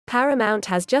Paramount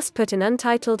has just put an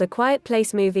untitled A Quiet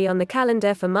Place movie on the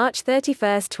calendar for March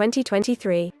 31,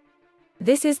 2023.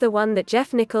 This is the one that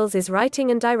Jeff Nichols is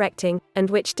writing and directing, and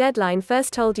which Deadline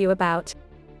first told you about.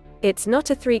 It's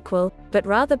not a threequel, but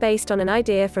rather based on an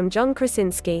idea from John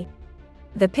Krasinski.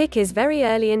 The pick is very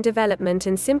early in development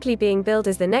and simply being billed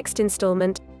as the next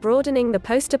installment, broadening the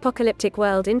post-apocalyptic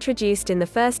world introduced in the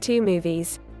first two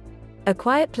movies. A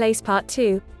Quiet Place Part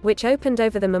 2, which opened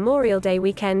over the Memorial Day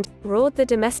weekend, roared the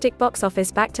domestic box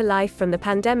office back to life from the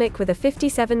pandemic with a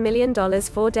 $57 million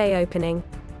four-day opening.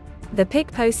 The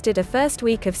pick posted a first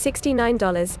week of $69.1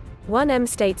 million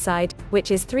stateside,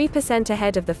 which is 3%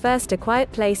 ahead of the first A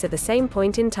Quiet Place at the same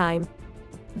point in time.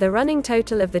 The running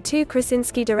total of the two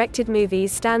Krasinski-directed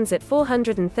movies stands at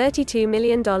 $432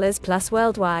 million plus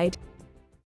worldwide.